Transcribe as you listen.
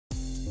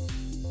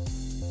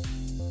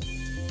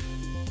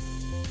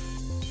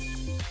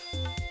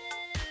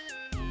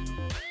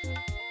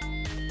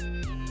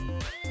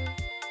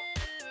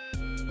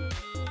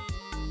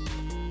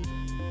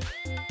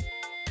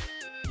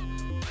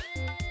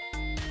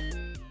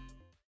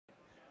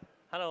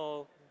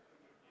Hello.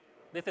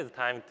 This is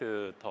time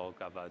to talk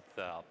about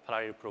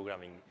parallel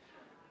programming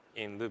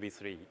in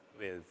Ruby3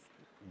 with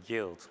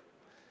Guild.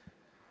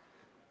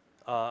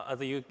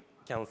 As you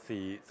can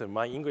see, so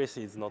my English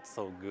is not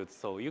so good,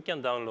 so you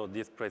can download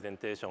this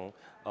presentation,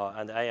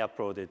 and I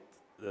uploaded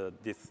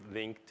this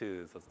link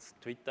to the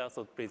Twitter,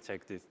 so please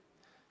check this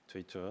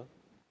Twitter.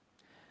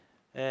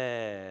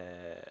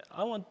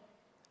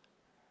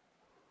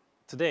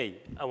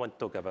 Today, I want to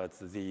talk about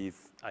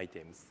these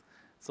items.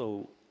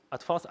 So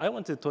at first, I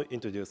want to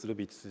introduce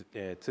Ruby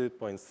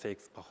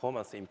 2.6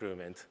 performance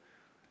improvement,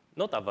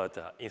 not about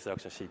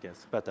instruction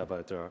sequence, but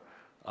about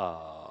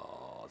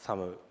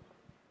some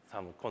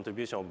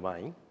contribution of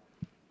mine.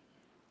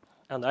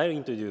 And I'll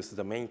introduce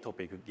the main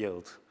topic,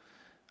 Guild.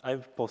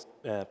 I've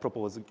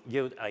proposed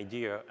Guild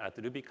idea at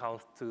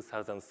RubyConf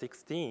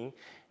 2016,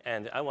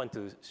 and I want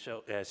to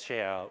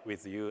share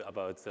with you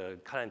about the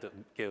current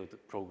Guild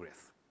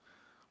progress.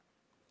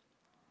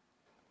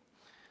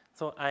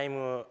 So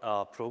I'm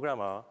a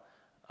programmer.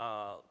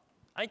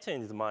 I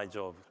changed my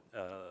job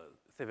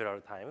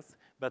several times,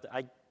 but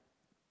I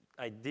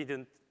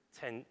didn't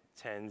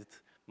change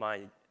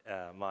my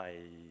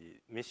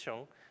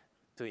mission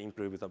to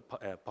improve the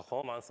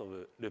performance of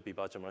Ruby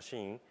virtual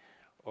machine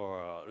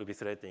or Ruby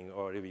threading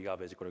or Ruby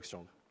garbage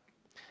collection.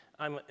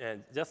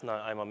 Just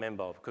now I'm a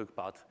member of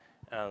Cookpad,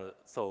 and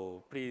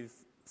so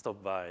please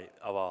stop by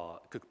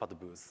our Cookpad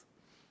booth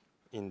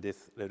in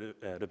this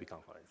Ruby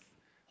conference.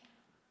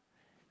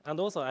 And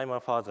also, I'm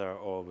a father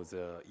of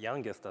the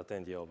youngest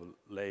attendee of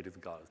Rails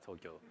Girls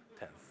Tokyo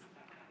 10th.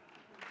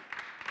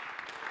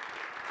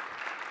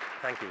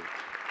 Thank you.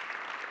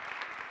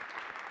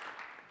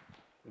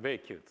 Very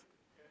cute.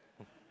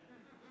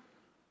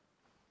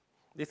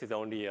 This is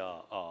only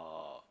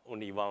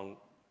one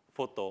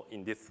photo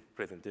in this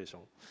presentation.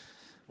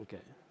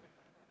 Okay.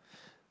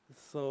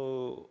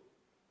 So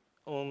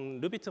on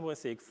Ruby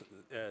 2.6,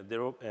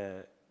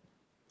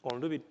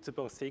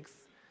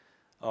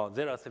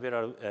 there are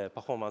several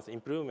performance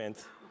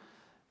improvements.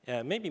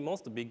 Maybe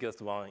most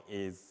biggest one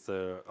is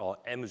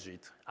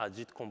mJIT, a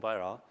JIT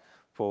compiler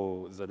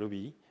for the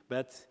Ruby,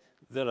 but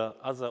there are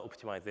other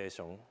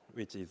optimization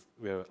which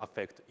will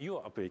affect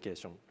your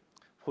application.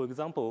 For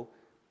example,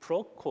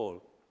 proc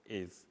call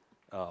is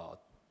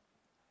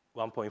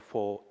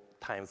 1.4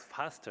 times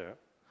faster,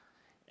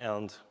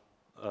 and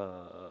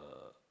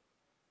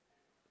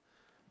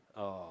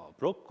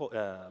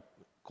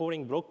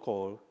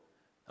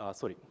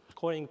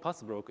calling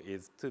pass block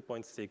is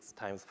 2.6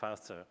 times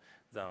faster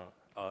than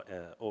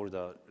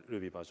older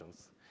Ruby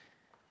versions.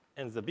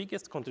 And the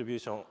biggest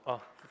contribution,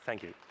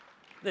 thank you.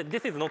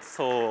 This is not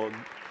so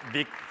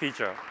big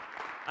feature.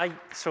 I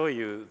show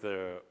you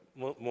the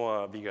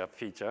more bigger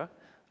feature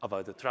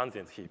about the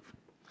transient heap.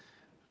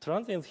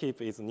 Transient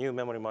heap is a new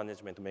memory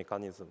management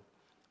mechanism.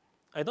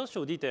 I don't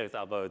show details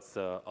about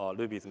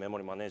Ruby's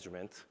memory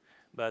management,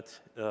 but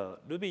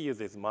Ruby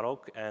uses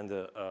malloc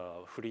and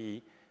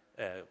free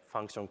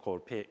function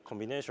called pay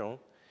combination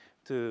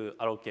to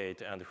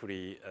allocate and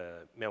free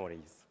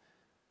memories.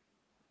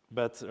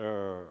 But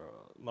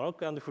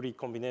malloc and free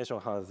combination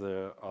has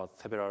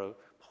several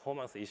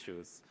performance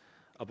issues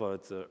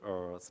about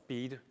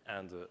speed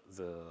and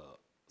the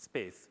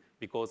space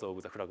because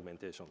of the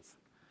fragmentations.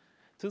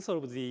 To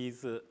solve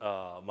these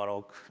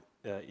malloc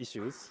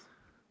issues,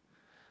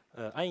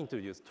 I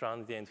introduced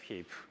transient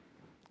heap.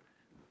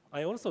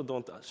 I also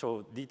don't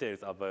show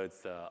details about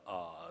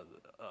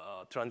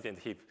transient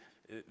heap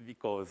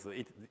because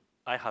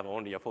I have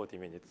only 40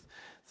 minutes.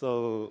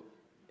 So,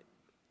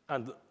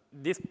 and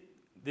this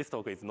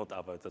talk is not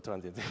about the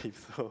transient heap.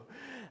 So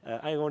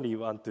I only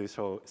want to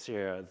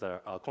share the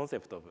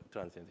concept of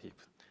transient heap.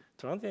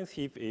 Transient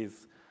heap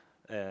is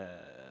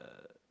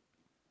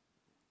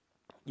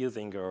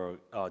using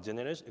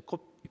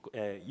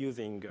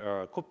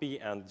copy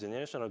and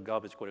generational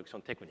garbage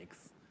collection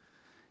techniques.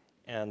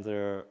 And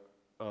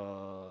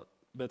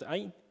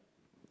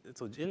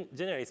so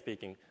generally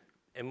speaking,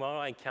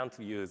 MRI can't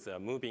use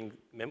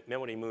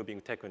memory moving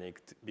technique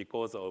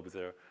because of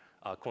the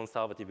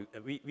conservative,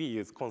 we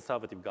use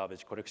conservative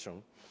garbage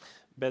collection.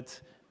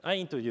 But I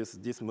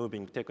introduced this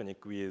moving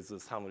technique with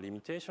some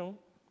limitation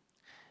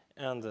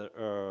and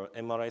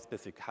MRI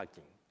specific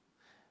hacking.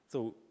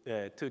 So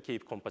to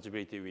keep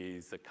compatibility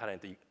with the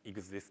current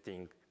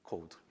existing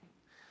code.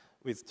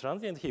 With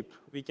transient heap,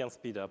 we can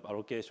speed up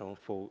allocation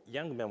for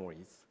young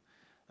memories.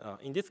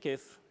 In this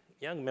case,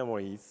 young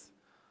memories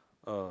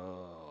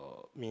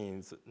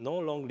means no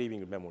long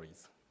living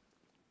memories.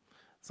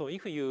 So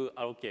if you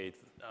allocate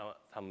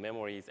some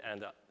memories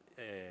and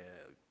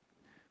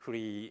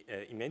free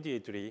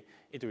immediately,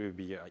 it will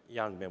be a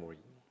young memory.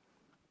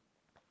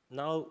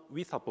 Now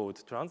we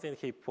support transient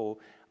heap for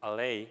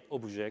array,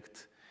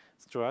 object,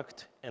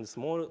 struct, and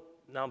small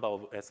number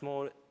of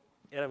small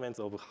elements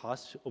of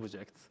hash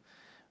objects.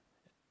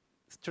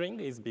 String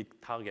is big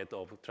target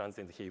of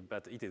transient heap,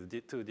 but it is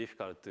too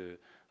difficult to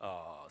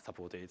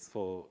support it.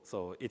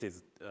 So it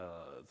is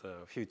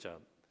the future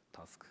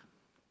task.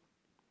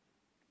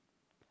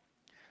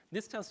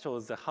 This just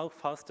shows how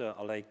faster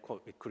array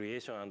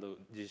creation and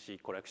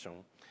GC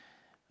collection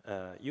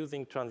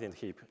using transient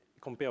heap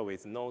compared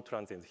with no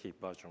transient heap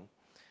version.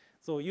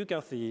 So you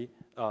can see,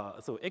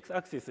 so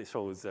x-axis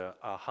shows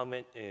how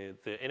many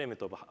the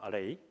element of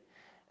array,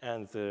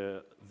 and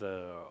the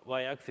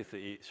y-axis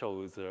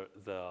shows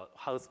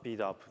how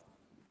speed up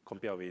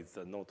compared with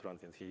no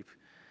transient heap.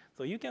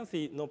 So you can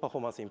see no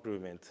performance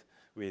improvement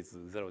with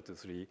 0 to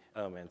 3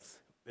 elements.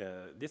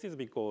 This is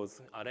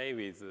because array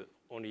with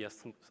only a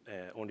 0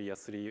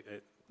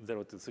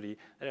 to 3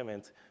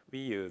 element, we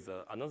use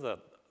another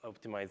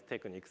optimized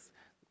techniques,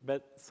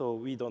 but so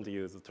we don't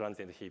use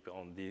transient heap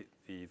on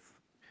these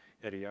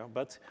area.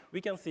 But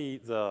we can see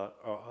the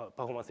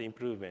performance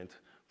improvement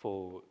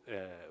for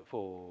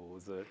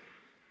the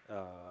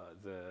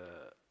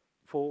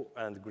 4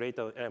 and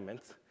greater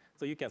elements.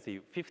 So you can see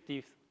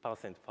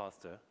 50%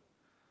 faster.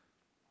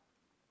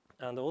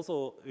 And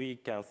also, we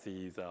can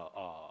see the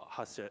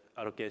hash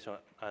allocation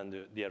and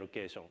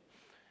deallocation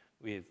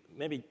with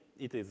maybe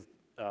it is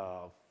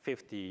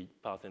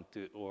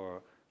 50%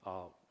 or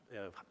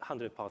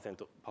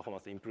 100%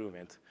 performance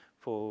improvement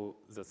for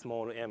the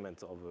small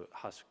elements of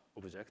hash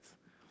objects.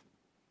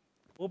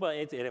 Over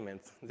 8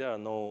 elements, there are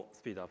no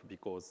speed up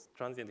because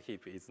transient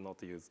heap is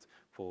not used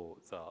for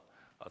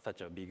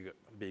such a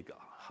big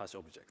hash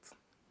objects.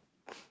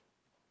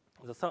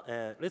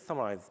 Let's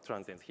summarize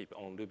transient heap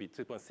on Ruby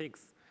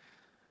 2.6.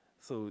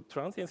 So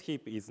transient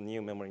heap is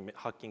new memory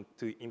hacking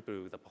to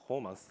improve the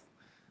performance.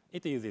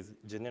 It uses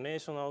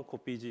generational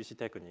copy GC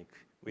technique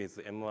with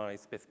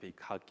MRI-specific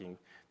hacking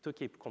to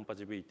keep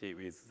compatibility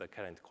with the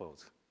current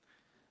code.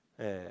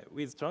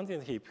 With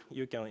transient heap,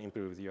 you can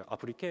improve your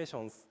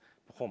application's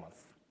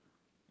performance.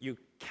 You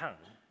can.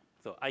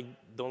 So I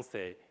don't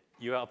say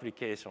your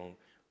application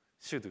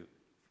should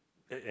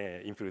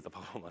improve the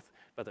performance,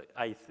 but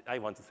I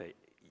want to say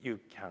you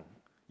can.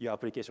 Your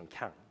application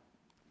can.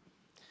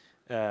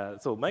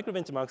 So micro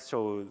benchmarks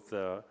show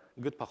the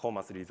good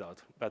performance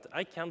result, but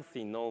I can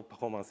see no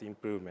performance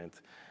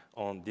improvement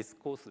on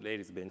discourse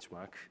Rails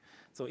benchmark.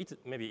 So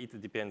maybe it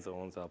depends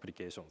on the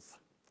applications.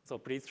 So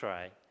please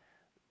try.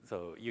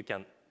 So you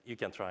can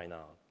try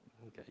now.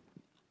 Okay.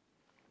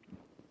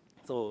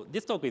 So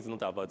this talk is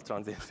not about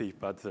transient heap,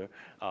 but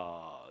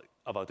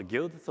about the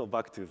guild. So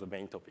back to the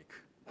main topic.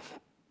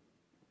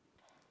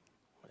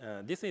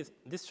 This is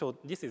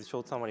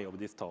short summary of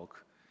this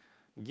talk.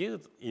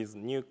 Guild is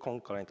new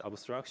concurrent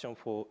abstraction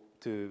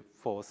to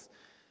force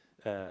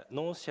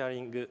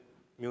non-sharing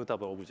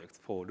mutable objects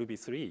for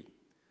Ruby3.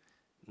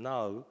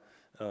 Now,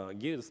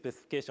 guild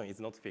specification is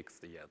not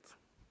fixed yet.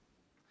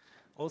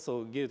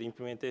 Also, guild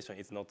implementation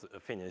is not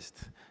finished.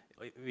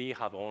 We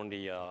have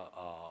only a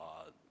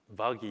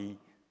buggy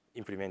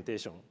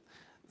implementation.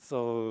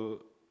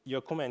 So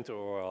your comment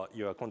or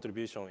your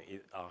contribution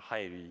are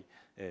highly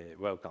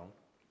welcome.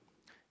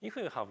 If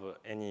you have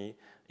any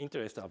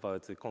interest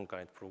about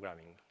concurrent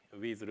programming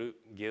with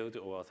Guild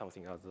or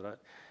something else,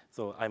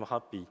 so I'm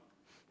happy.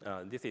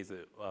 This is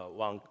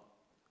one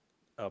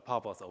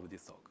purpose of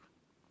this talk.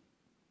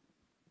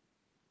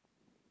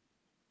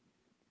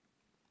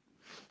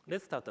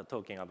 Let's start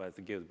talking about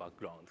the Guild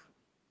background.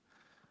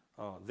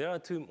 There are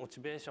two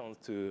motivations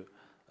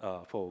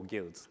for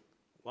guilds.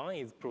 One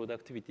is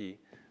productivity.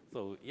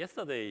 So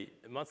yesterday,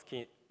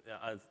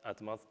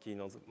 at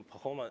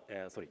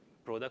Matsuki,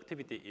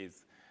 productivity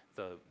is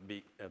the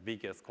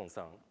biggest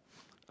concern.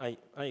 I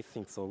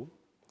think so.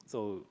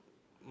 So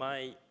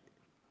my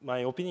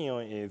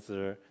opinion is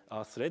a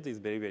thread is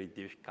very, very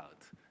difficult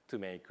to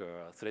make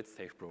a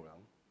thread-safe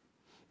program.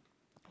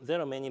 There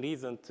are many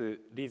reasons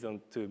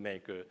to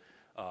make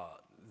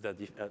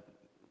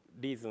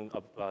reason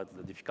about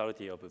the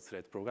difficulty of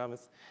thread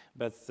programs,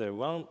 but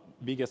one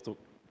biggest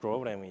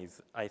problem is,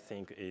 I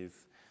think,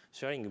 is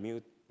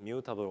sharing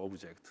mutable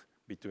object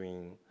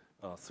between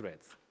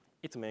threads.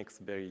 It makes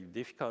very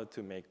difficult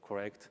to make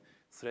correct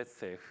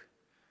thread-safe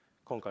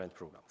concurrent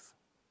programs.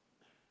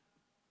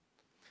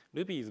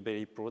 Ruby is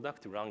very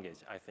productive language,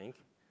 I think,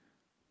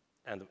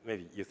 and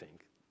maybe you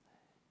think.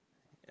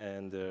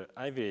 And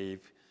I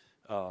believe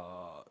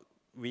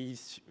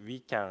we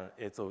can,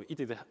 so it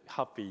is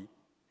happy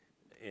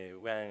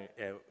when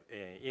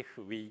if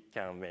we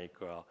can make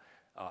a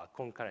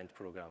concurrent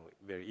program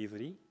very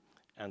easily,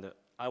 and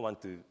I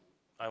want to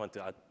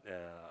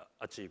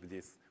achieve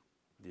this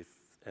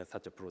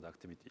such a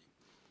productivity.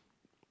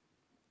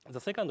 The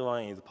second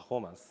one is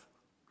performance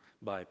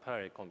by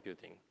parallel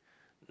computing.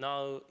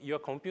 Now your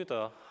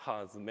computer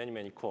has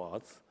many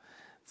cores,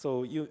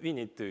 so we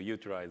need to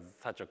utilize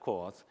such a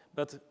cores,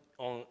 but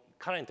on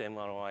current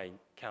MRI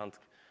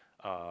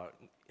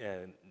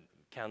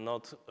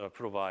cannot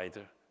provide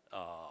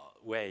a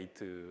way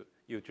to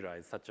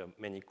utilize such a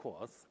many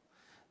cores.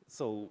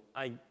 So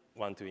I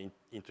want to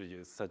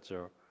introduce such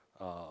a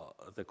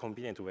the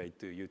convenient way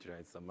to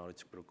utilize the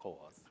multiple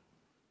cores.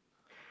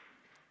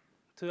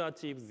 To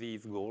achieve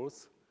these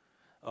goals,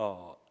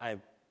 I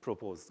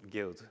proposed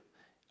Guild,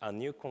 a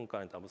new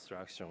concurrent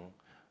abstraction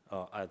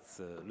at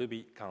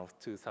RubyConf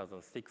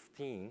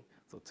 2016,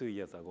 so 2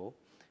 years ago.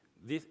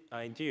 This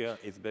idea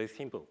is very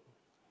simple.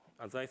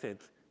 as I said,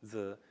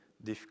 the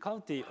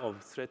difficulty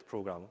of thread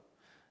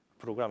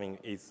programming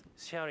is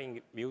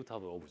sharing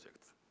mutable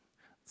objects.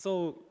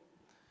 So,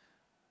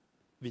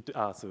 the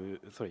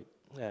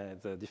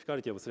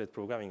difficulty of thread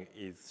programming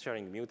is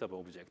sharing mutable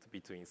objects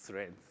between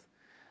threads.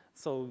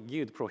 So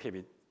guild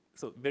prohibit,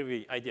 so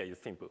very idea is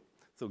simple.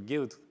 So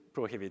guild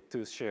prohibit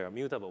to share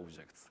mutable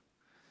objects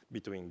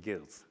between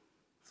guilds.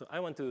 So I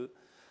want to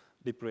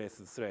replace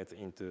threads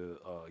into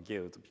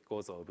guild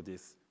because of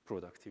this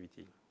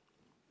productivity.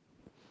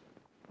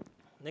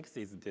 Next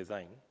is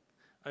design.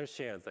 I'll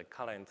share the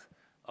current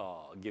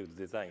guild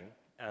design,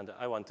 and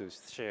I want to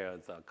share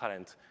the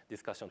current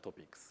discussion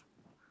topics.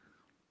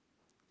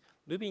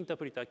 Ruby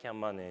interpreter can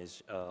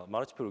manage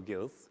multiple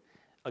guilds.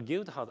 A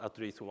guild has at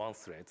least one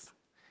thread.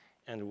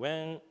 And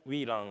when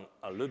we run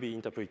a Ruby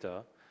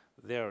interpreter,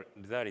 there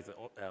is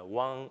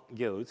one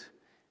guild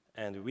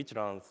and which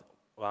runs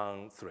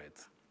one thread.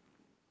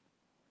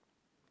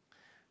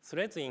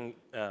 Threads in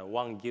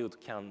one guild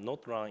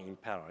cannot run in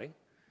parallel,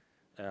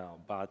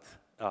 but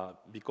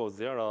because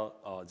there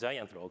are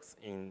giant locks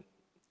in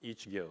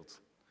each guild.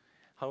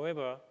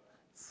 However,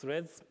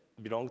 threads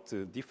belong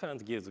to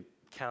different guilds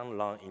can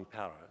run in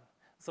parallel.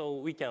 So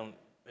we can,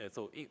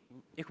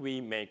 if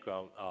we make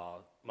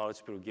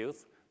multiple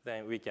guilds,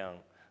 then we can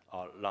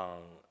run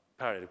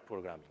parallel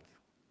programming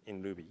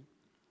in Ruby.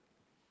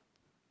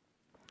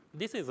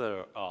 This is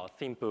a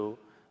simple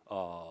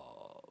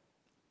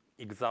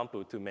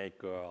example to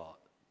make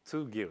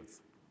two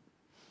guilds.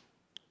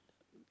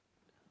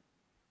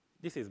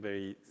 This is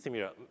very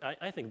similar.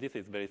 I think this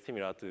is very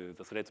similar to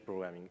the thread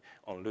programming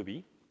on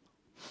Ruby.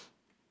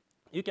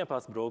 You can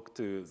pass block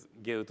to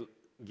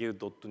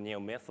guild.neo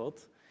method,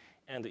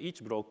 and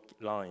each block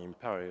run in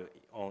parallel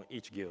on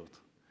each guild.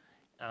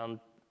 And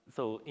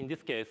so in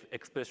this case,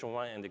 expression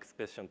 1 and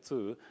expression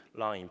 2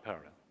 run in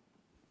parallel.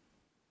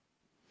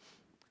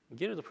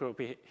 Guild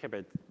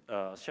prohibit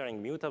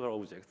sharing mutable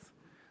objects.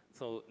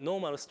 So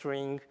normal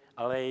string,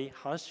 array,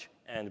 hash,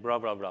 and blah,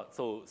 blah, blah.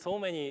 So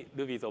many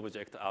Ruby's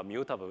objects are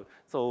mutable.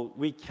 So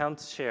we can't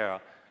share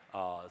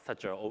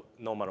such a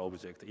normal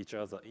object each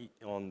other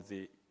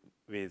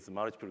with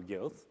multiple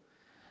guilds.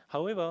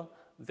 However,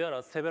 there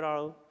are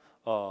several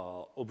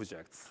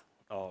objects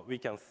we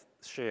can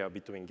share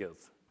between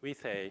guilds. We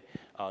say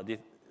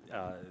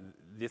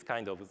this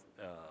kind of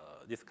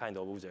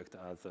object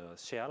as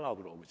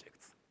shareable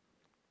objects.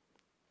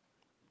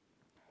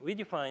 We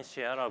define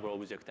shareable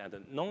object and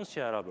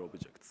non-shareable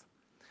objects.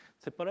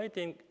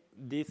 Separating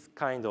this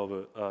kind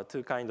of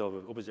two kinds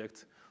of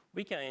objects,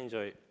 we can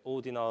enjoy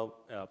ordinal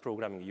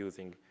programming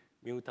using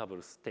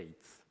mutable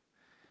states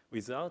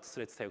without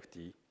thread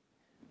safety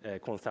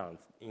concerns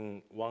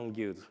in one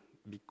guild,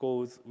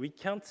 because we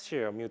can't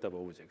share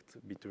mutable objects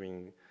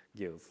between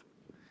guilds.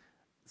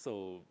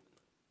 So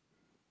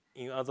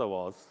in other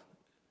words,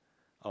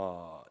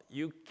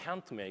 you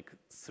can't make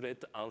thread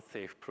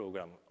unsafe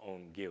program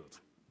on guild.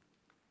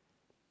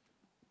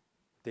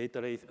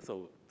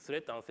 So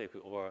thread unsafe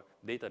or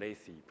data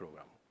lazy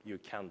program, you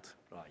can't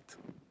write.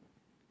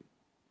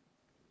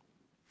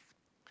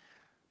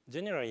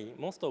 Generally,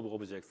 most of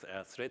objects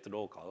are thread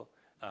local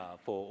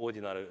for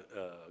ordinary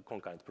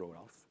concurrent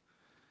programs.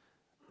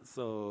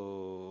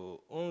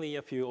 So only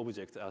a few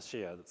objects are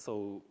shared,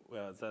 so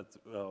that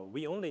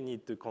we only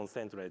need to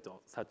concentrate on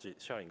such a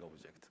sharing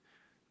object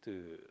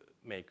to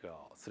make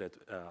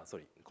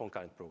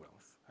concurrent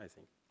programs, I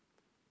think.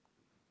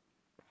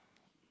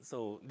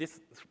 So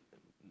this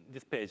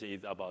page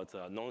is about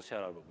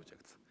non-shareable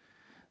objects.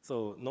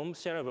 So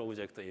non-shareable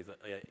object is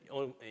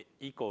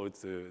equal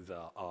to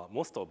the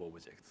most of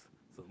objects,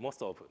 so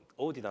most of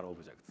ordinary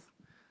objects.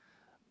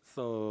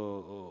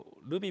 So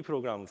Ruby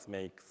programs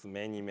makes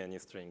many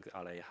strings,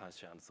 array,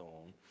 hash, and so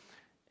on.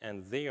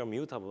 And they are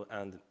mutable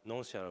and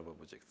non-shareable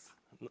objects.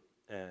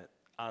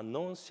 A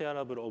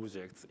non-shareable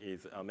object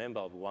is a member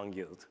of one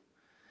guild.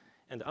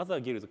 And other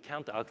guilds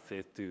can't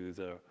access to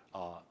the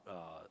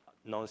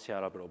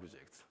non-shareable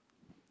objects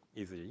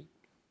easily.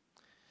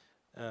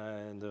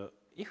 And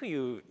if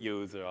you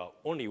use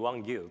only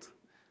one guild,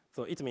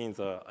 so it means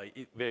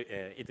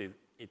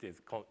it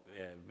is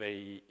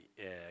very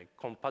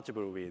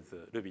compatible with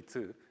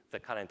Ruby3, the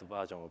current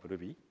version of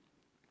Ruby.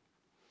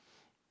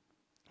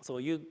 So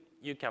you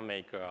can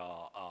make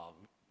a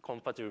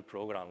compatible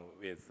program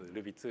with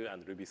Ruby2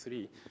 and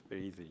Ruby3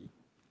 very easily.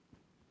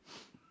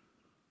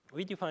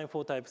 We define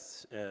four type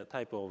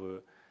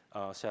of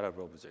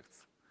shareable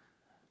objects.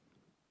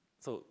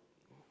 So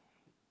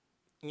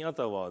in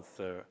other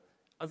words,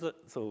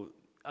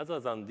 other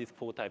than these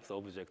four types of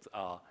objects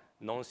are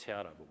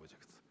non-shareable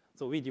objects.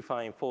 So we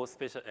define four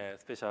special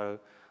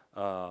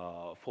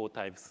four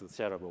types of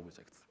shareable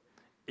objects: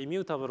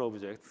 immutable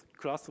objects,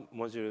 class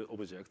module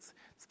objects,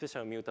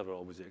 special mutable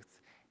objects,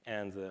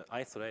 and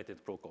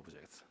isolated proc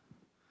objects.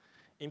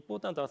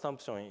 Important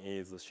assumption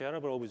is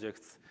shareable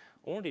objects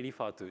only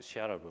refer to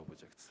shareable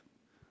objects.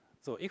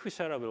 So if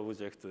shareable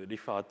objects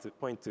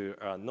point to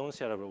a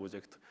non-shareable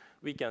object,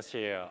 we can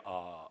share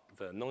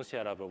the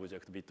non-shareable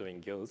object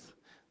between girls.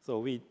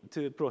 So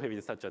to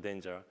prohibit such a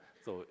danger,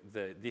 so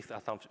this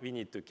assumption, we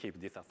need to keep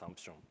this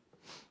assumption.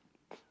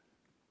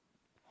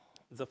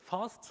 The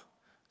first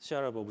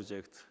shareable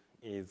object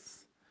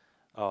is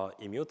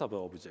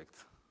immutable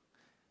object.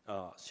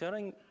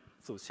 Sharing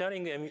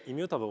an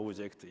immutable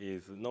object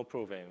is no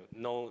problem,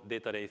 no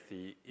data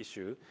latency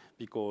issue,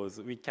 because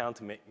we can't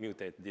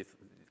mutate this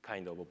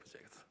kind of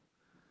objects.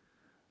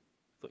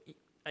 So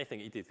I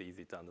think it is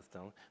easy to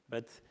understand.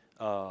 But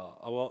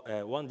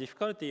one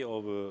difficulty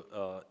of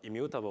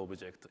immutable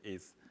object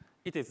is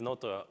it is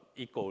not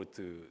equal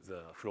to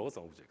the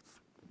frozen objects.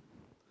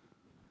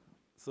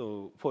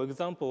 So for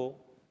example,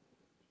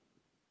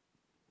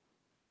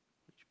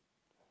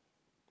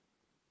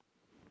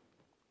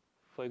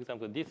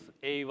 this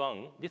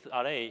A1, this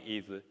array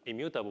is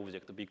immutable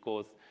object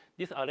because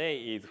this array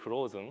is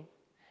frozen,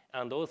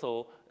 and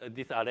also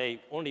this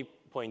array only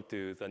point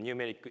to the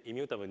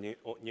immutable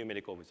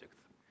numeric objects.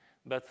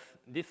 But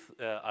this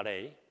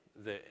array,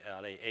 the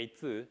array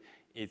A2,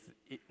 is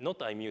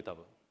not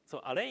immutable.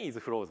 So array is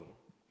frozen,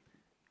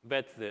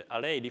 but the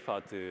array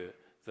refers to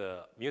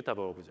the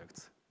mutable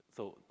objects,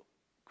 so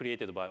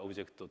created by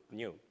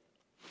object.new.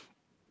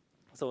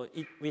 So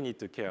we need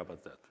to care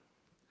about that.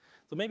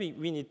 So maybe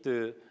we need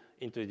to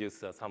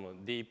introduce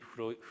some deep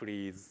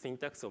freeze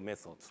syntax or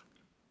methods.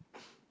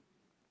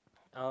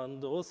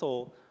 And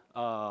also,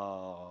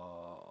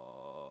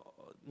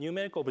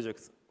 numeric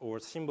objects or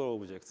symbol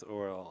objects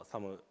or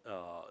some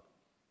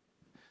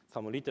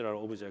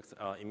literal objects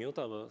are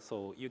immutable,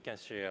 so you can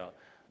share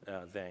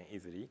them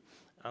easily.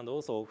 And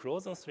also,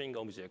 frozen string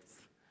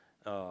objects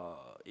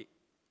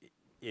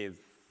is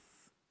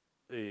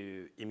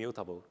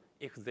immutable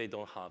if they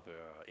don't have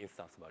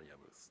instance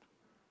variables.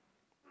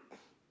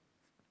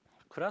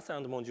 Class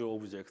and module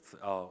objects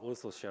are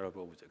also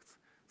shareable objects.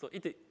 So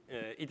it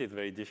is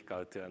very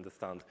difficult to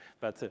understand,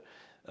 but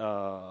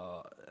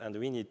and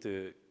we need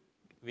to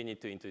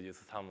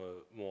introduce some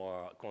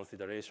more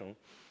consideration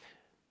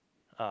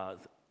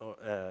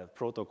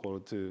protocol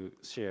to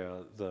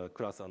share the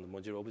class and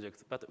module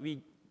objects. But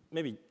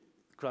maybe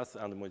class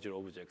and module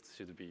objects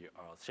should be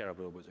a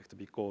shareable object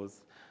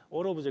because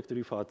all objects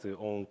refer to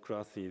own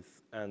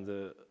classes,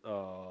 and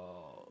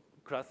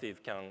classes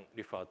can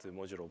refer to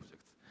module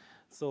objects.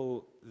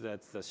 So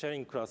that the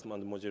sharing class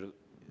and module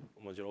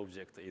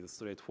object is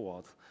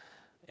straightforward,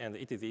 and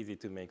it is easy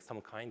to make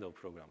some kind of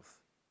programs.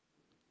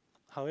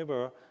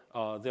 However,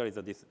 there is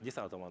a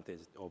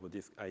disadvantage of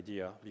this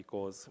idea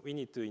because we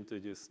need to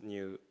introduce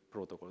new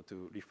protocol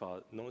to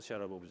refer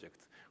non-shareable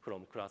objects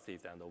from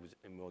classes and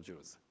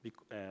modules.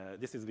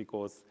 This is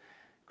because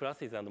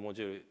classes and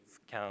modules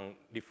can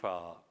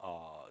refer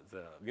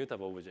the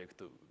mutable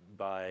object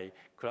by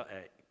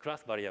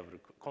class variable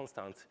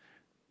constant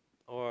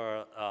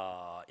or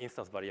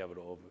instance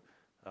variable of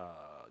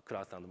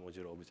class and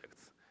module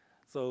objects.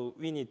 So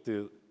we need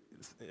to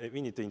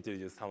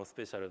introduce some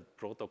special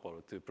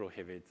protocol to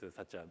prohibit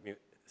such a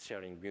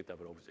sharing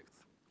mutable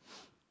objects.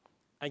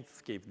 I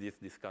skipped this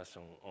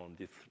discussion on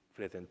this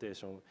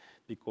presentation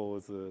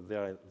because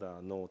there is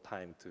no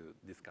time to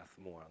discuss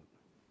more.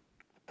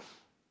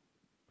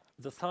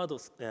 The third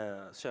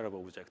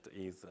shareable object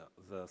is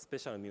the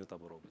special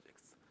mutable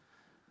objects.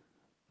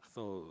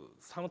 So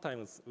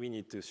sometimes we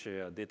need to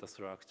share data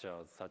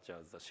structures such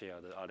as the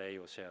shared array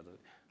or shared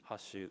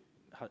hash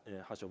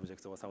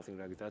objects or something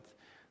like that.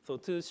 So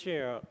to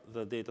share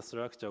the data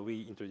structure,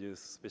 we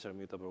introduce special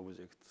mutable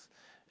objects.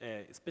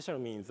 Special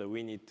means that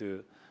we need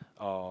to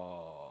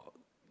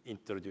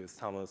introduce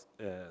some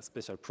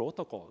special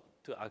protocol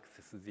to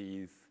access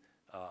these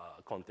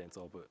contents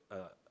of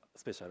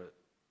special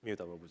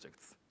mutable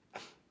objects.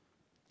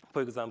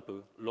 For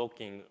example,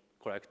 locking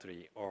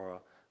correctly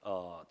or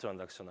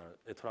transaction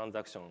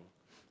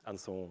and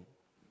so on.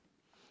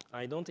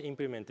 I don't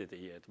implement it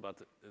yet,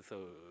 but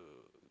so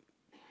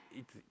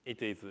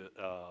it is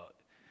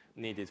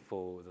needed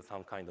for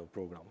some kind of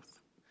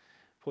programs.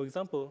 For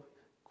example,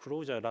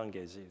 closure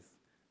languages.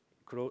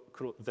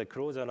 The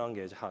closure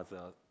language has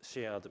a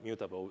shared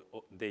mutable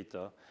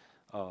data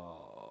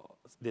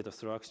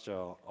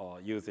structure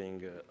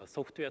using a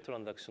software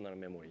transactional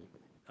memory.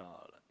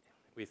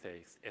 We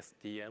say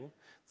STM.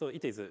 So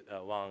it is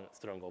one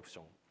strong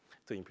option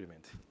to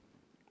implement.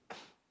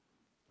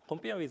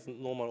 Compare with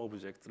normal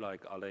objects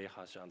like array,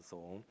 hash, and so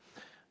on.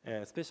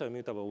 Special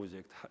mutable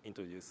object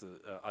introduce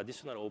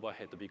additional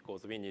overhead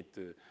because we need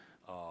to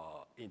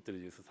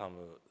introduce some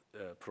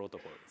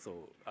protocol.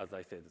 So as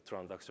I said,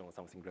 transaction or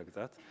something like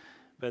that.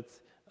 But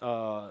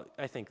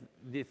I think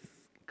this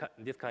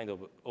kind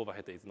of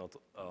overhead is not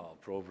a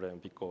problem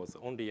because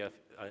only,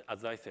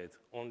 as I said,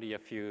 only a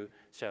few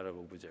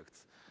shareable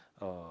objects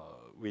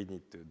we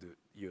need to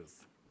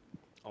use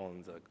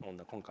on the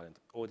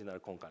ordinary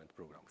concurrent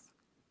programs.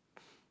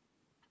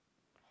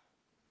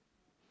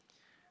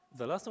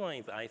 The last one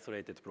is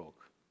isolated proc.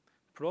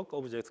 Proc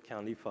objects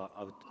can refer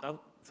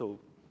so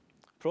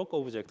proc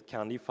object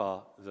can refer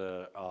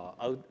the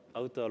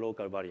outer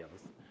local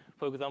variables.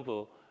 For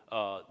example,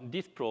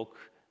 this proc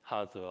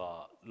has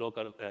a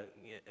local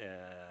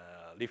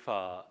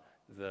refer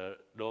the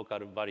local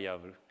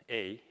variable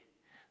A,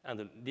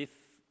 and this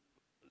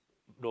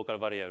local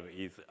variable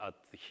is at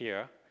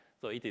here,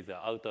 so it is the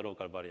outer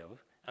local variable,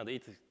 and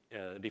it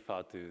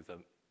refers to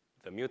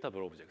the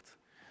mutable object.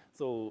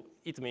 So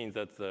it means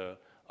that the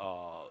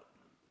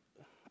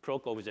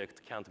proc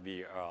object can't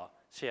be a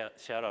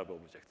shareable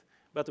object.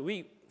 But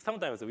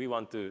sometimes we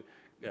want to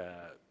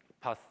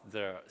pass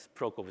the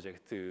proc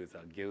object to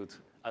the guild,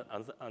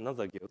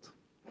 another guild.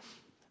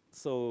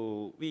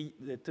 So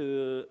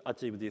to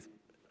achieve this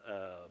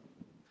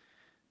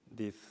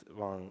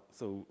one,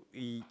 so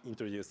we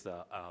introduced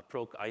a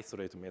proc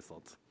isolate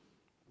method.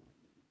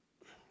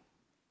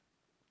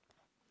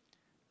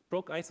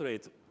 Proc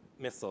isolate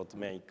method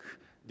make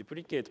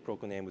duplicate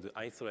proc named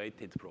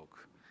isolated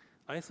proc.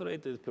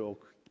 Isolated proc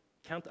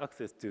can't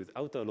access to the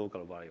outer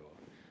local variable.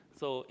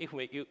 So if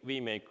we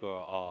make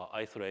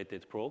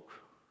isolated proc,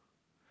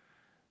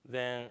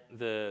 then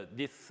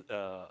this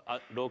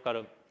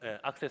local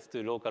access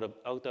to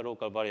outer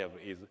local variable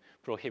is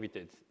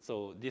prohibited.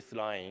 So this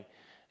line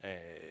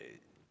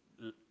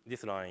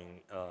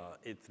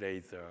it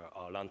raises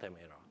a runtime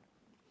error.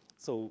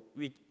 So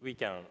we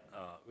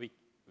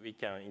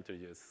can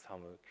introduce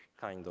some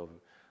kind of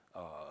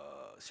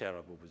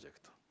shareable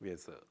object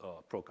with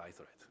proc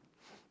isolate.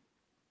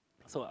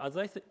 So as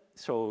I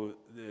show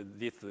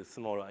this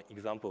small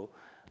example,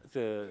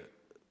 the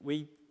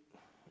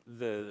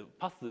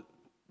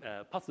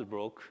pass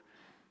block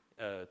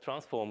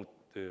transformed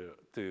to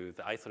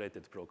the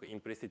isolated block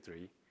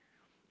implicitly.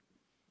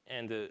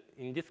 And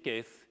in this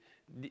case,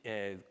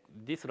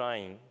 this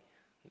line,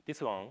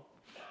 this one,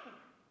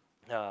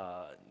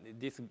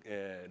 this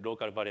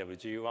local variable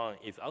G1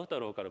 is outer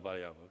local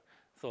variable.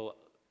 So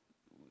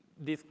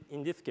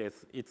in this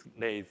case, it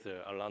raises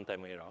a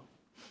runtime error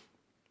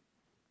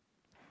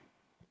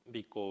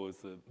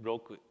because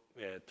block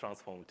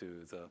transformed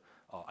to the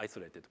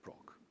isolated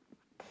block.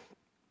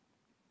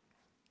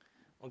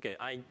 Okay,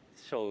 I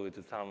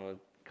showed some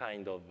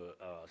kind of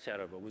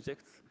shareable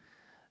objects.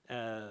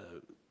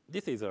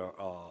 This is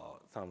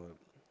some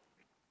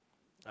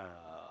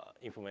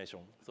information.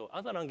 So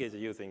other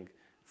languages using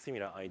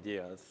similar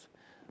ideas.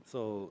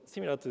 So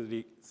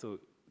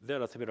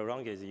there are several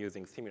languages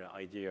using similar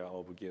idea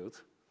of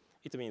guild.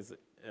 It means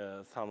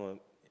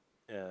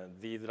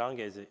these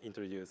languages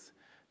introduce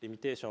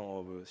limitation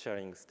of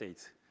sharing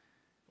state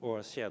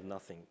or shared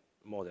nothing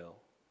model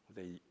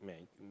they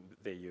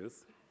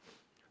use.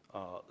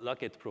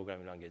 Racket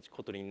programming language,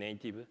 Kotlin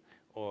native,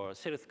 or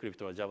shell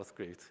script or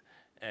JavaScript,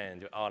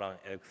 and Alan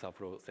Elixir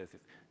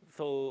processes.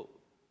 So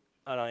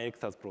Alan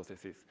Elixir's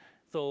processes.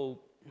 So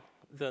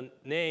the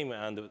name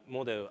and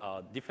model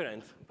are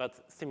different,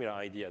 but similar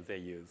ideas they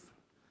use.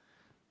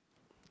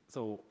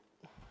 So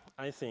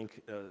I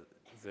think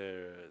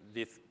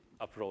this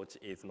approach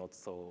is not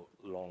so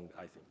long,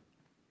 I think.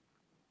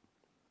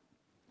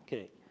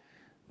 Okay,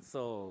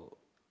 so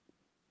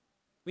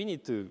we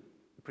need to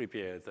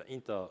prepare the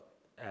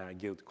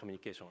inter-guild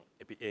communication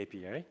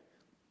API.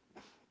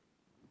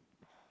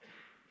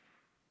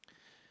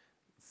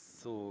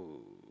 So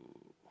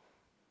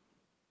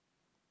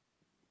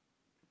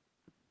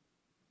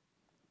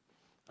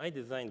I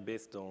designed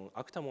based on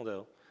actor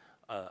model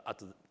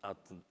at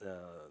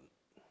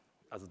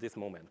this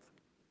moment.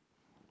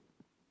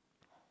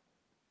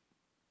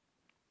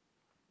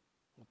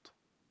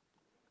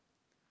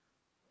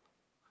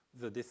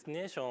 The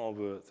destination of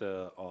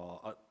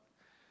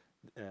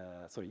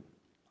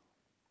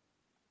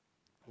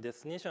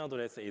destination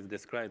address is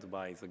described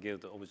by the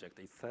guild object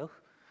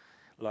itself,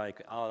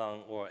 like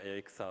Alan or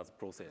Elixir's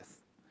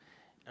process.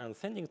 And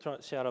sending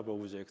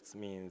shareable objects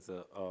means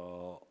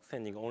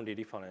sending only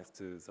reference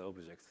to the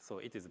object, so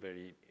it is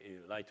very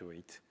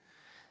lightweight.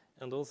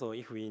 And also,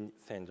 if we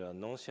send a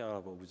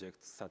non-shareable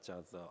object such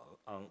as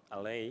an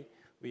array,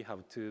 we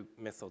have two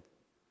methods.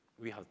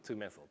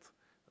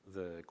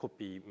 The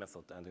copy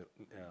method and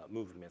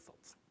move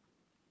methods.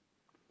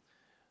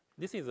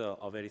 This is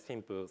a very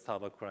simple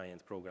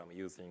server-client program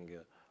using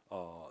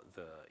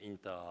the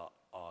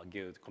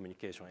inter-guild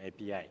communication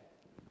API.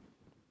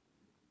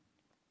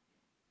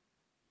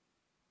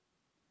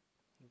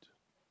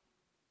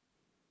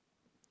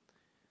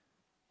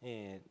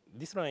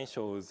 This line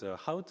shows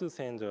how to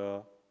send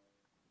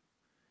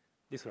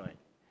this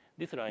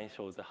line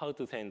shows how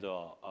to send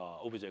an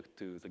object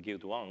to the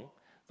guild 1.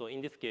 So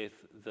in this case,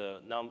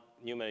 the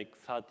numeric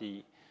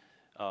 30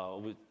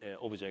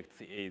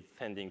 objects is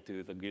sending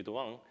to the guild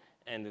 1.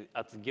 And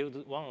at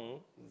guild 1,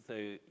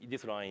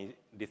 this line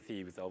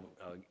receives the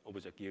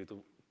object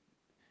guild,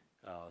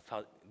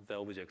 the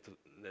object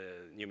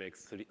numeric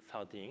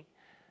 30,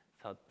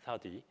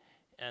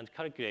 and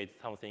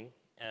calculates something.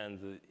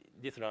 And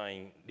this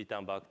line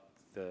returns back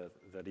the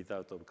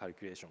result of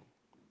calculation.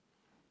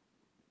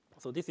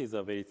 So this is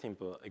a very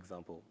simple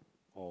example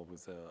of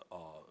the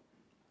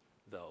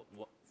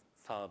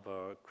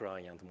server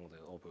client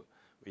model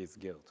with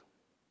guild.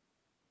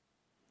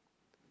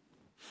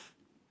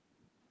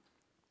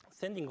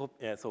 Sending,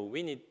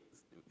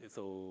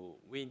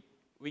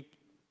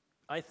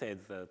 I said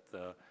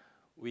that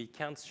we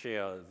can't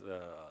share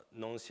the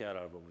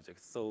non-shareable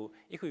objects. So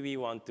if we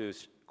want to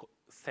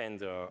send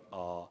the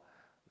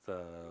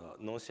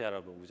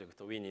non-shareable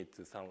object, we need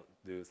to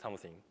do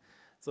something.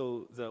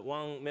 So the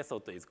one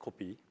method is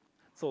copy.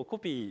 So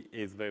copy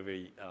is very,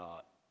 very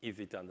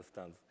easy to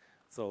understand.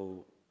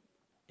 So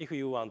if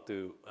you want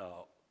to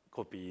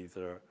copy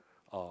the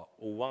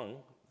O1,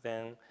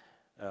 then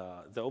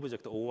the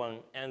object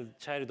O1 and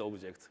child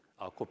objects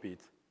are copied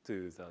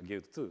to the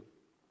guild2.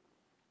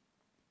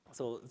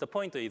 So the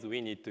point is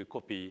we need to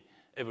copy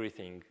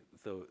everything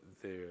so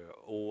the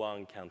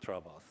O1 can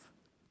traverse.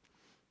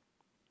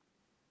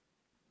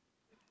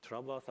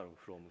 Traversal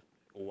from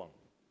O1.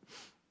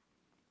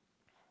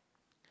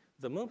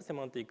 The move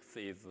semantics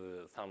is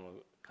some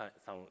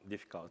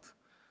difficult.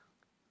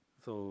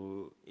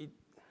 So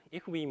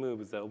if we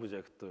move the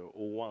object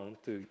O1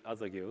 to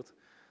other guild,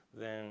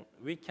 then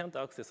we can't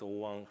access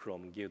O1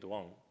 from guild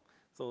 1.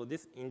 So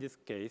in this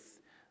case,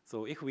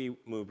 so if we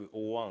move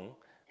O1,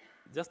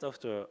 just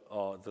after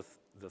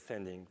the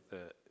sending,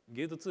 the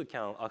guild 2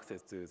 can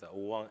access to the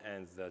O1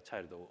 and the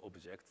child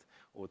objects,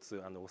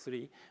 O2 and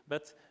O3.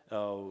 But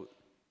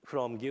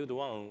from guild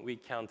 1, we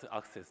can't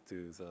access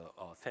to the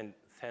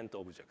sent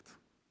object.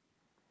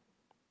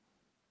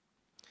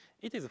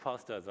 It is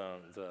faster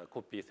than the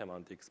copy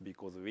semantics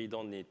because we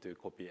don't need to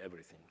copy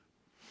everything.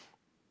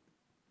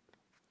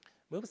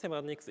 Move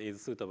semantics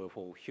is suitable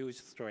for huge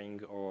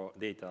string or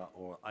data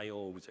or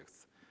I/O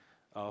objects.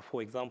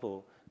 For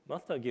example,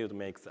 master guild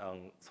makes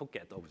a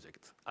socket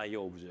object,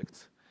 I/O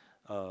object,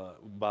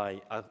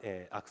 by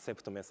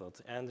accept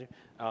method and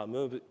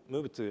move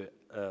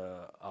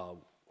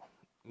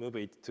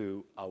it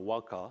to a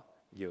worker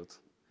guild.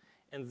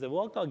 And the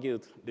worker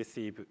guild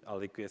receive a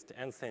request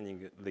and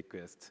sending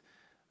request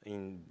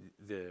in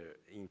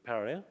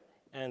parallel.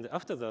 And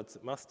after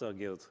that, master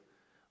guild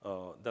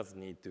doesn't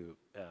need to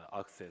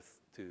access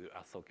to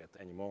a socket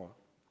anymore.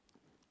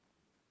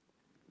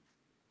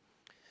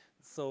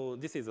 So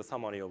this is a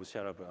summary of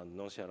shareable and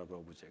non-shareable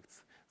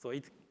objects. So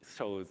it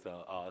shows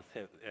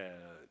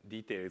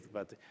details,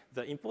 but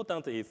the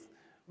important is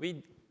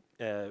we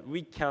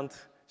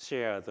can't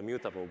share the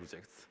mutable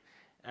objects.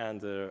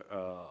 And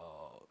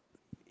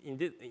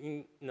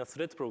in a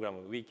thread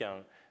program, we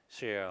can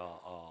share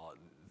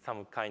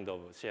some kind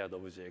of shared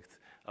object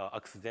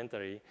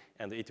accidentally,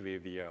 and it will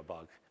be a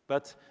bug.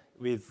 But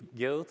with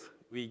guild,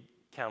 we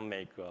can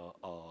make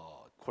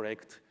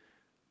correct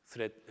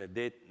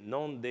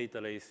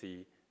non-data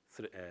lazy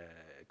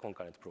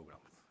concurrent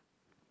programs.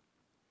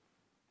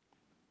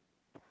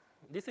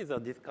 This is a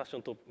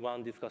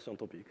one discussion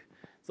topic.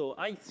 So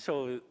I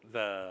show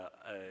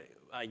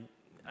I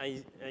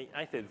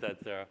said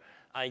that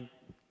I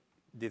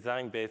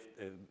design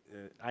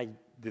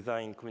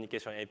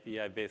communication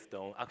API based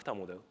on actor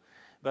model,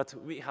 but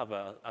we have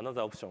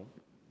another option.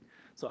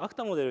 So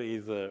actor model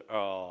is the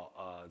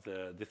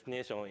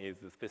destination is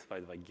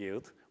specified by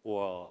guild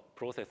or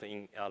process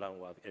in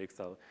Erlang or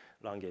Elixir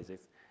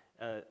languages.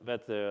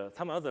 But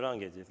some other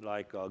languages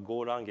like Go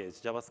language,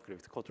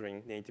 JavaScript,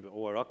 Kotlin native,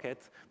 or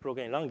Rocket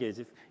programming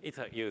languages, it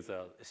uses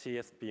a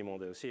CSP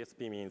model.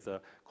 CSP means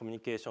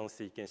communication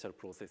sequential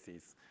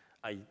processes.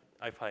 I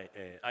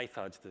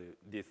searched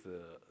this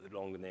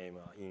long name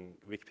in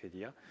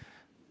Wikipedia.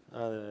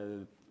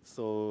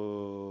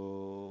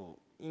 So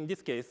in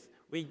this case,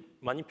 we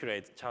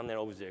manipulate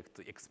channel object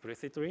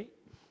explicitly,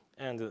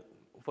 and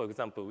for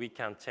example, we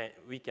can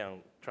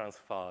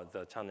transfer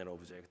the channel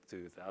object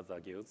to the other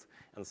guilds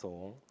and so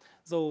on.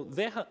 So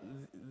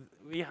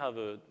we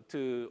have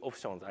two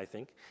options, I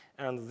think,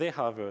 and they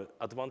have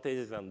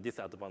advantages and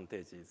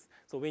disadvantages.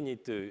 So we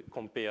need to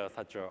compare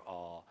such a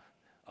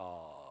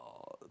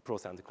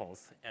pros and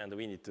cons, and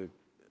we need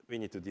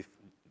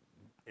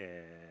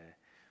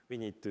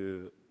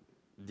to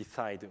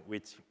decide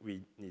which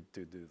we need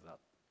to do that,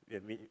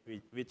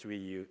 which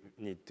we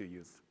need to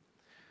use.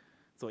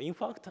 So in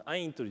fact, I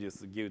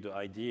introduced guild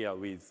idea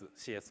with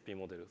CSP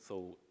model,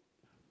 so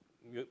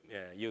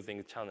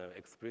using channel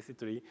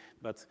explicitly,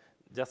 but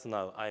just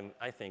now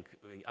I think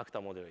actor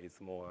model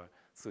is more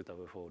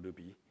suitable for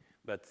Ruby,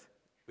 but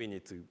we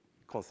need to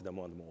consider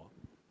more and more.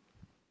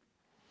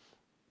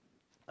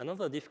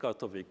 Another difficult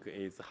topic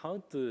is how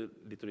to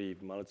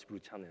retrieve multiple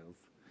channels.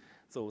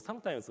 So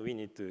sometimes we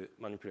need to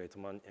manipulate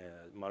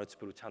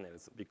multiple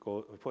channels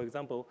because, for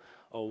example,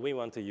 we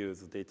want to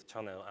use data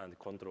channel and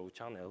control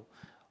channel,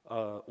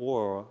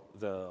 or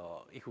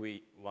if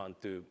we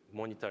want to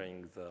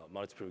monitoring the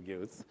multiple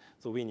guilds,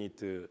 so we need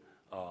to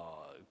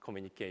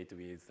communicate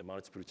with the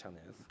multiple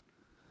channels.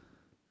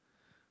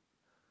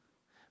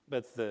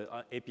 But the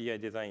API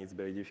design is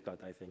very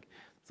difficult, I think.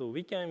 So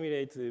we can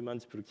emulate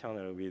multiple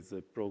channel with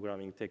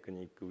programming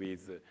technique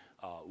with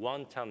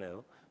one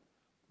channel,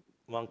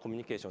 one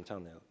communication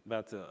channel.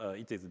 But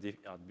it is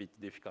a bit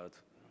difficult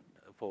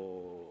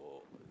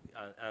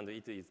and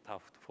it is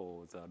tough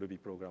for the Ruby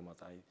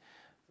programmers,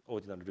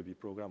 ordinary Ruby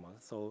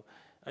programmers. So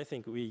I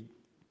think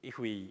if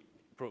we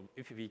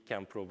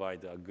can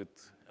provide a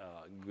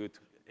good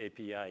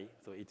API,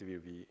 so it will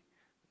be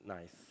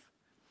nice.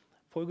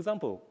 For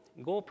example,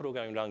 Go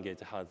programming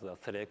language has a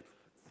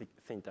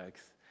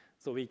syntax.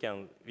 So we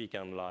can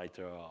write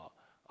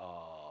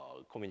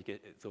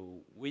communicate.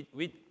 So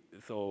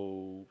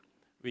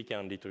we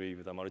can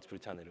retrieve the multiple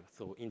channel.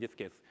 So in this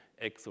case,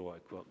 X or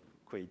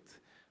quit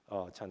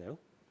channel,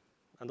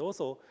 and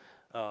also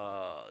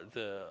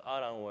the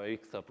Alan or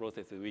Elixir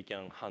process, we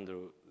can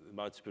handle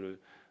multiple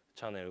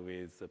channel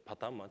with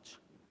pattern match,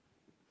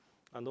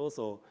 and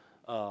also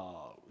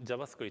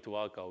JavaScript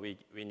worker, we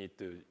need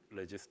to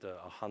register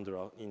a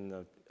handler in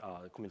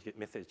a communicate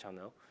message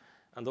channel.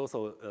 And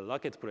also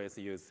Marketplace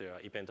use their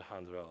event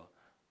handler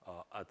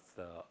as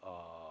the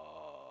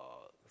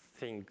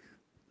thing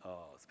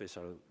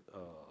special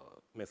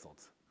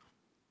methods,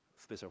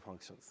 special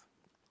functions.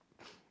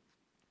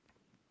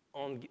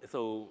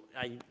 So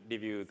I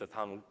review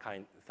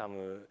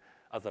some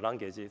other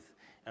languages.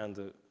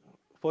 And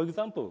for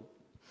example,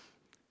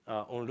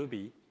 on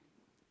Ruby,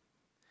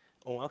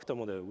 on actor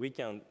model, we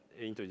can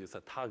introduce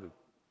a tag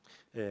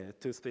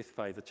to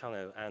specify the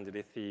channel and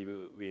receive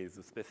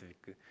with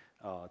specific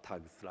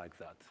tags like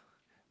that.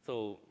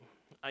 So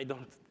I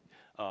don't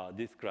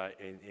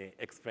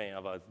explain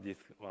about this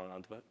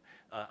one, but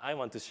I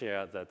want to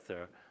share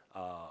that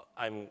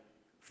I'm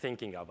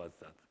thinking about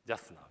that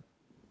just now.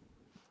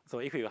 So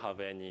if you have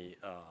any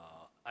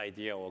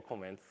idea or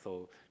comments,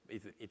 so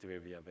it will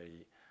be a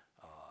very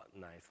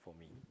nice for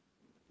me.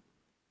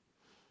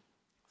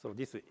 So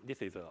this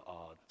is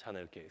a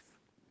channel case.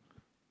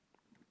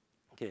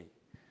 Okay,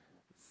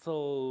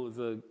 so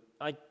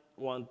I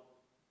want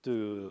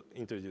to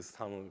introduce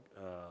some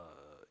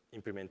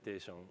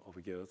implementation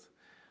of guilds,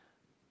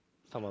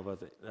 some about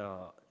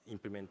the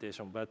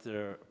implementation, but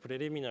the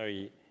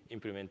preliminary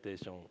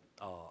implementation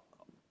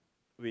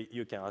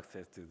you can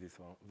access to this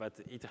one, but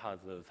it has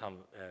some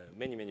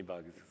many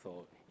bugs.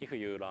 So if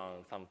you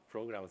run some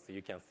programs,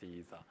 you can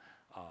see the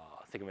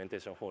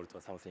segmentation fault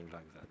or something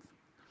like that.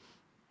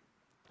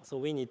 So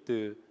we need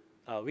to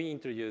we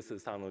introduce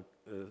some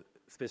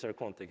special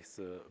context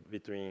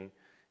between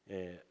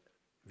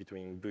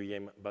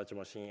VM virtual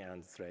machine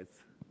and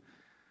threads.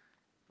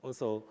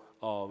 Also,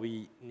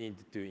 we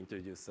need to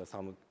introduce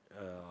some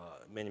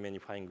many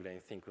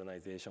fine-grained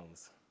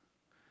synchronizations.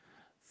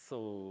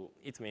 So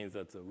it means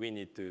that we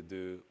need to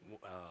do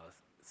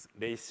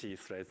lazy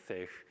thread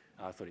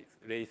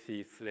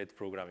lazy thread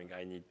programming.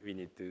 We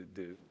need to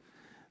do.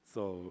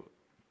 So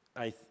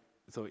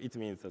it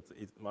means that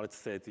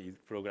multi-thread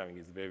programming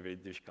is very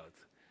difficult.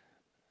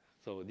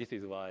 So this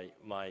is why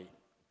my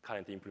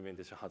current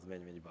implementation has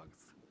many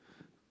bugs.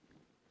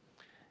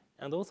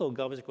 And also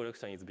garbage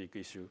collection is a big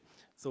issue.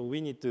 So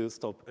we need to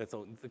stop.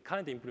 So the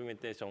current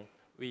implementation,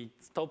 we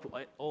stop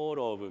all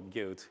of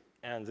guild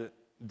and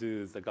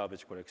do the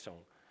garbage collection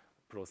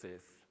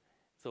process.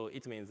 So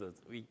it means that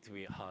we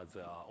have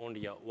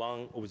only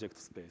one object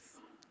space.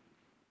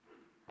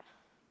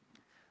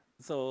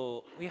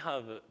 So we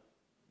have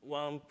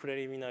one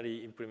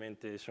preliminary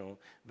implementation,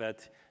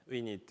 but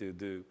we need to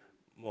do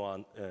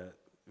more.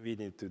 We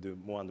need to do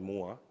more and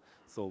more.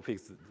 So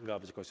fix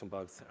garbage collection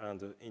bugs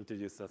and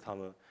introduce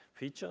some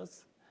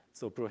features.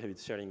 So prohibit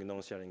sharing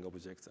non-sharing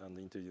objects and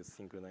introduce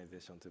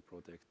synchronization to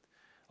protect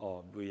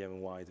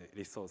VM-wide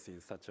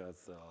resources such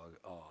as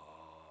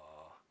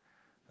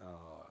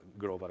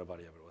global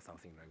variable or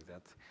something like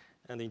that,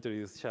 and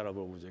introduce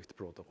shareable object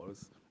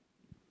protocols.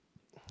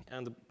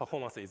 And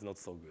performance is not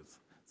so good,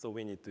 so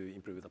we need to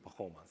improve the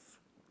performance.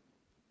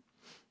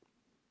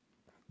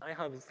 I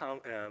have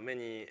some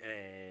many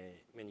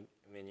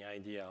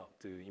ideas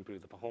to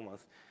improve the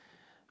performance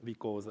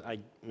because I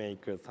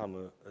make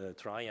some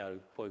trial.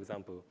 For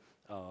example,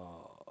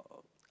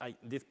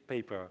 this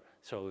paper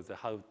shows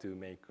how to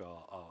make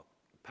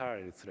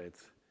parallel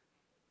threads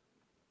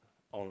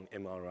on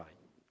MRI.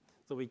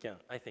 So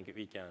I think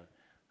we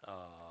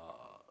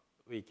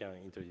can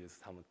introduce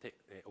some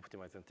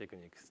optimization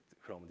techniques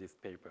from this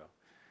paper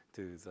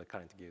to the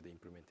current guild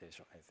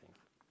implementation, I think.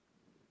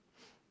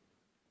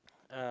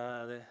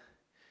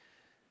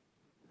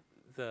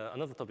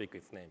 Another topic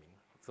is naming.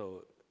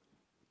 So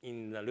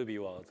in the Ruby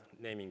world,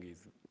 naming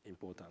is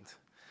important.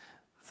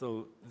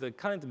 So the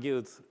current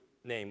guild's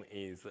name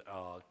is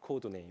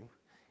code name,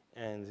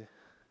 and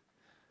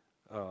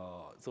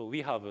so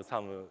we have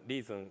some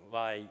reason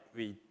why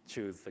we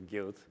choose the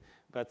guild,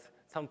 but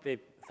some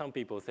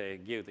people say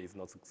guild is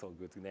not so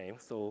good name,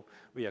 so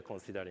we are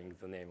considering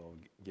the name of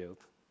guild.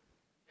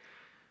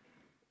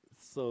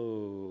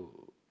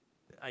 So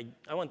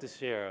I want to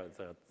share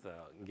that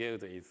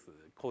guild is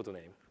code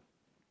name,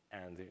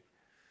 and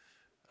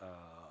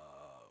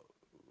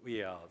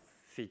we are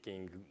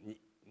seeking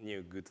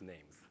new good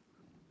names.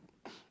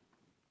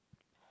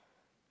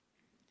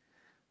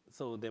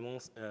 So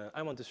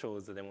I want to show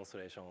the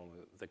demonstration of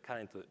the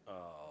current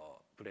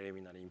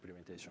preliminary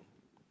implementation.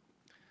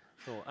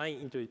 So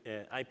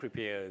I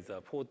prepared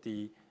the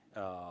 40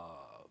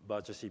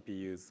 virtual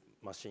CPUs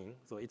machine.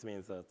 So it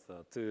means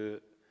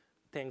that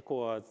 10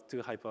 cores,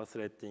 2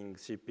 hyper-threading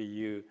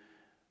CPU,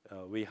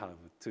 we have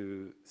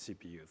 2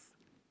 CPUs.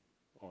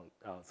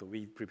 So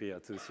we prepare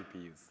 2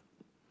 CPUs.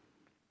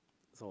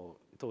 So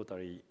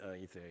totally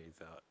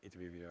it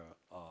will be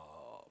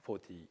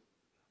 40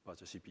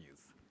 virtual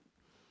CPUs.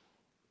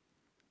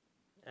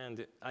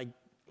 And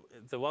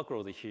the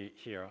workload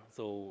here,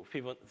 so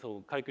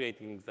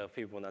calculating the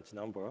Fibonacci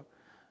number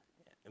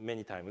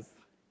many times,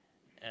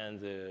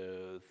 and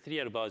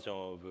serial version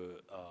of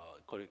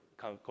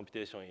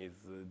computation is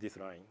this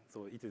line.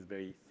 So it is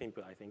very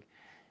simple, I think.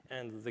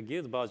 And the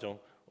guild version,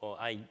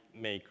 I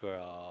make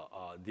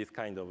this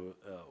kind of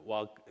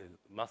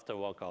master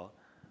worker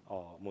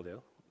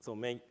model. So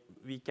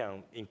we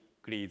can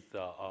increase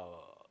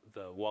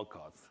the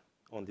workers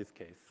on this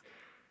case.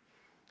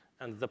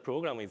 And the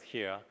program is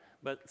here.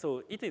 But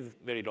so it is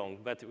very long,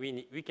 but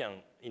we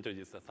can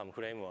introduce some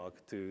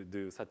framework to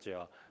do such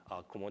a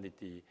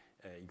commodity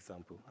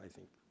example, I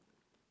think.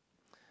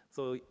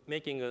 So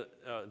making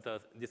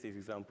this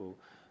example,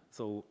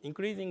 so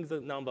increasing the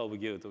number of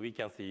guilds, we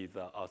can see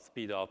the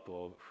speed up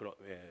of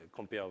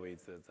compared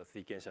with the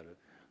sequential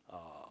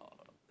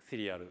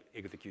serial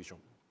execution.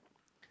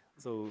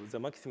 So the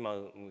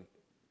maximum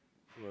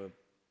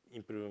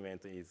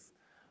improvement is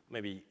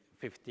maybe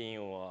 15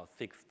 or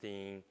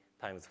 16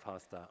 times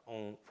faster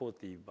on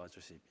 40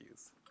 virtual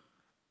CPUs.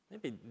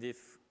 Maybe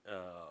this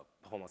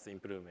performance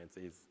improvement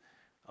is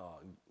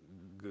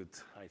good,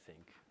 I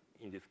think,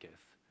 in this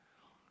case.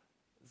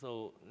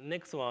 So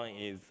next one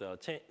is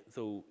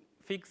so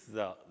fix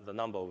the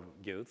number of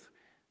guilds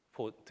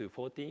to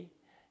 40,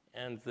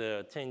 and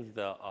change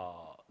the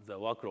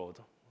workload,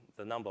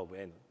 the number of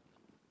n.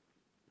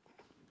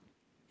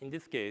 In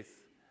this case,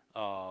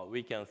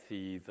 we cannot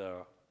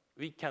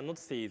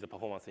see the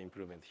performance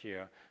improvement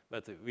here,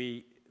 but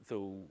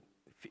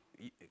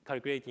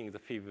calculating the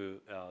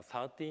Fib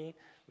 13,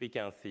 we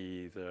can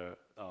see the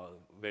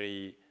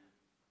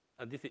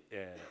this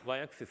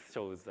y-axis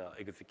shows the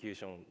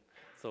execution.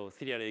 So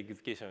serial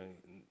execution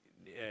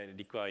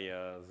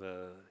requires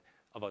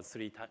about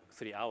 3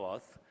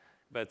 hours,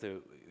 but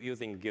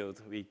using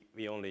guild,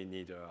 we only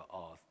need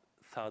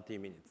 30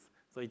 minutes.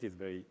 So it is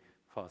very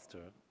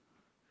faster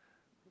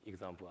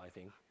example, I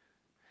think.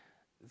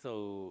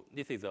 So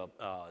this is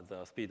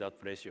the speed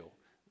up ratio.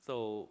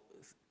 So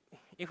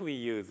if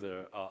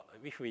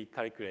we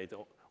calculate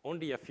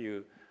only a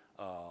few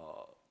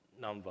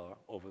number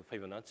of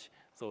Fibonacci,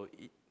 so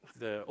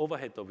the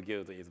overhead of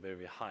guild is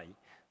very high.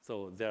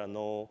 So there are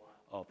no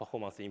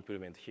performance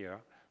improvement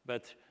here.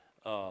 But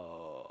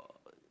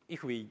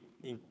if we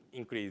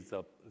increase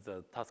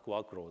the task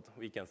workload,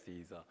 we can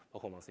see the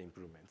performance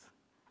improvements.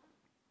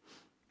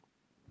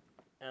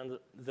 And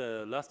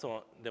the last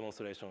one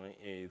demonstration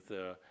is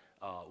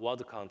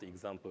word count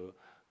example.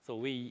 So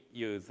we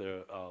use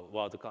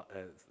word count.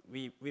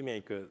 We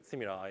make a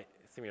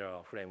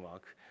similar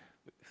framework,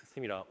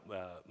 similar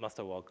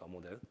master worker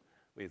model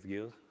with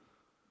guild.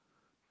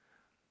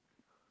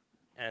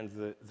 And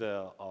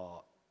the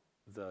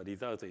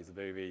result is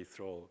very, very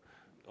slow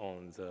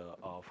on the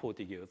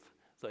 40 guilds.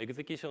 So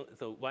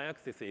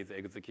y-axis is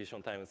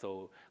execution time,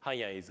 so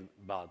higher is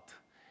bad.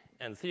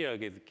 And serial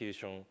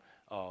execution,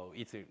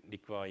 it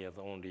requires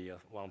only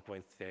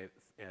 1.7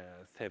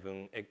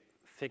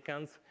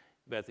 seconds,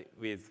 but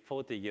with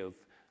 40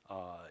 guilds,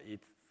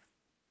 it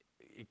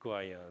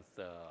requires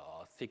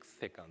 6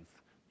 seconds.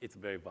 It's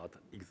very bad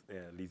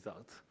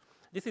result.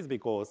 This is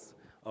because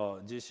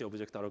GC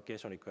object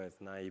allocation requires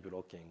naive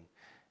blocking.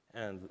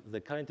 And the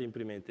current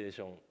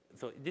implementation,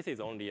 so this is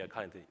only a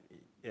current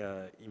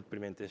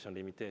implementation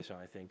limitation,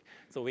 I think.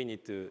 So we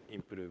need to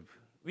improve.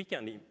 We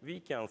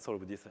can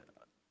solve this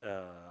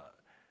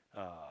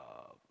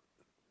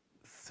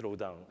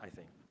slowdown, I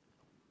think.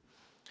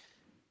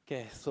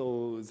 Okay,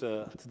 so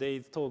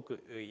today's talk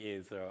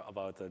is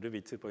about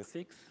Ruby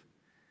 2.6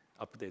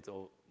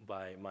 update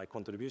by my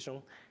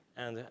contribution.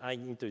 And I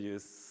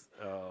introduce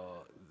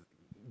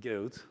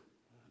guild,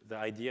 the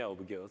idea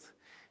of guild,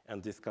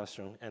 and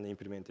discussion, and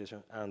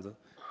implementation, and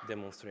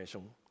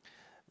demonstration.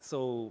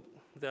 So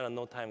there are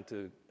no time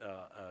to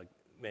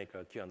make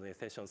a Q&A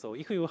session. So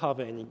if you have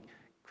any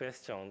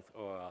questions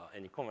or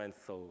any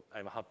comments, so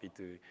I'm happy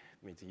to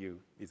meet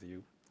with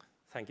you.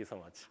 Thank you so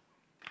much.